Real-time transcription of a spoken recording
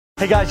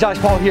Hey guys, Josh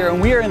Paul here, and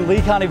we are in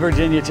Lee County,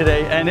 Virginia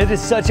today, and it is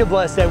such a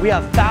blessed day. We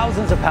have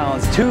thousands of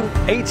pounds, 2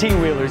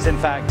 18-wheelers in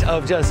fact,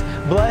 of just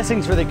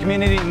blessings for the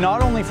community,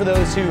 not only for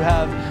those who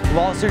have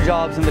lost their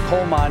jobs in the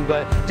coal mine,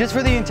 but just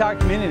for the entire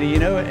community. You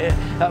know,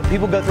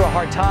 people go through a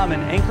hard time,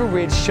 and Anchor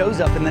Ridge shows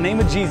up in the name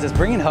of Jesus,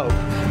 bringing hope,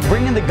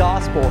 bringing the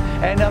gospel,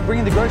 and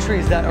bringing the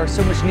groceries that are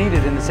so much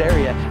needed in this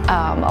area.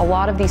 A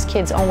lot of these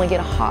kids only get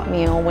a hot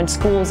meal when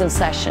school's in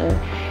session,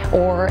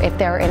 or if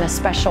they're in a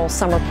special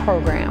summer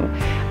program.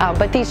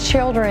 But these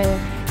children,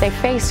 they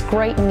face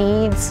great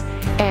needs,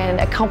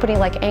 and a company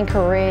like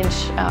Anchor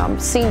Ridge,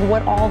 seeing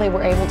what all they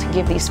were able to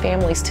give these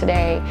families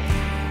today,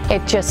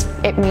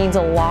 it means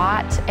a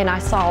lot. And I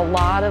saw a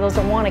lot of those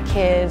Awana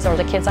kids, or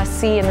the kids I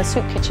see in the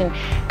soup kitchen,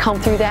 come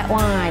through that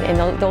line,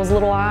 and those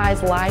little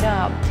eyes light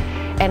up.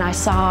 And I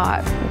saw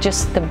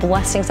just the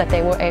blessings that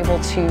they were able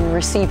to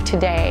receive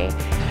today.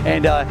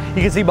 And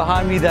you can see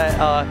behind me that,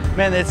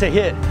 man, it's a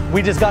hit.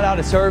 We just got out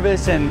of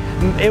service, and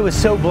it was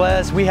so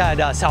blessed. We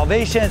had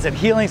salvations and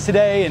healings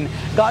today, and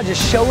God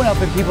just showing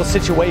up in people's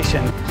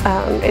situation.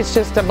 It's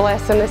just a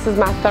blessing. This is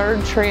my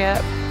third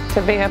trip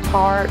to be a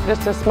part,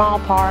 just a small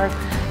part.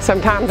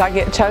 Sometimes I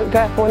get choked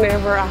up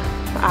whenever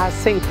I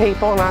see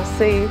people, and I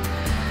see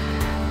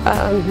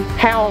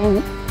how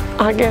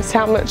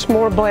much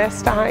more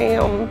blessed I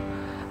am.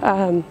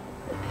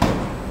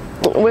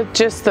 With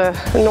just the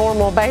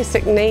normal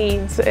basic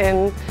needs,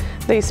 and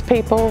these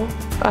people,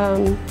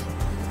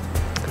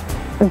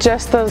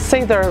 just to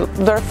see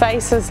their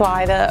faces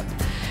light up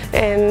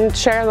and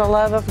share the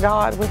love of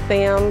God with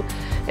them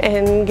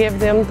and give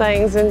them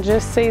things, and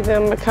just see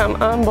them become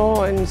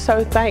humble and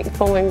so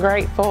thankful and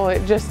grateful. I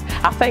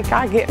think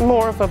I get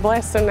more of a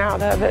blessing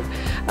out of it,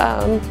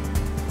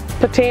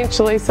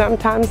 potentially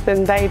sometimes,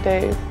 than they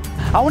do.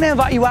 I want to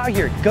invite you out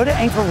here. Go to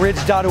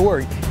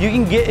anchorridge.org. You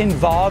can get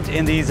involved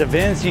in these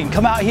events. You can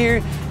come out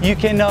here. You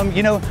can,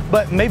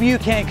 but maybe you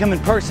can't come in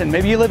person.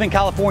 Maybe you live in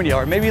California,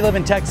 or maybe you live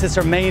in Texas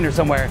or Maine or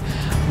somewhere.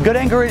 Go to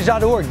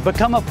anchorridge.org.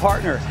 Become a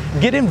partner.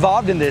 Get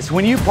involved in this.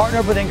 When you partner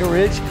up with Anchor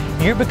Ridge,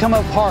 you become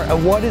a part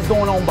of what is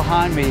going on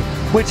behind me,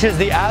 which is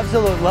the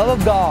absolute love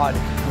of God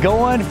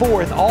going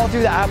forth all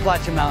through the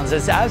Appalachian Mountains.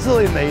 It's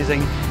absolutely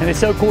amazing, and it's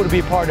so cool to be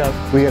a part of.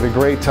 We had a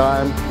great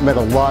time. Met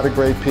a lot of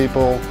great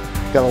people.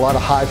 Got a lot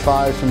of high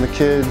fives from the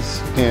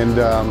kids, and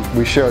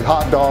we shared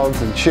hot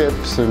dogs and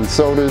chips and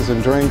sodas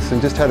and drinks,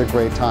 and just had a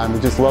great time. We're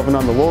just loving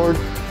on the Lord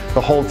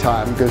the whole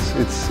time, because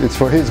it's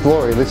for His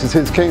glory. This is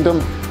His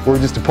kingdom. We're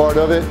just a part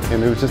of it,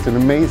 and it was just an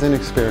amazing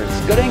experience.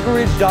 Go to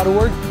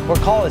anchorridge.org or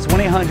call us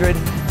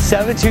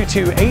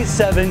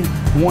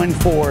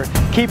 1-800-722-8714.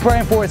 Keep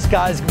praying for us,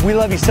 guys. We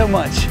love you so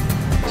much.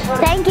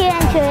 Thank you,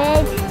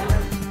 Anchor Ridge.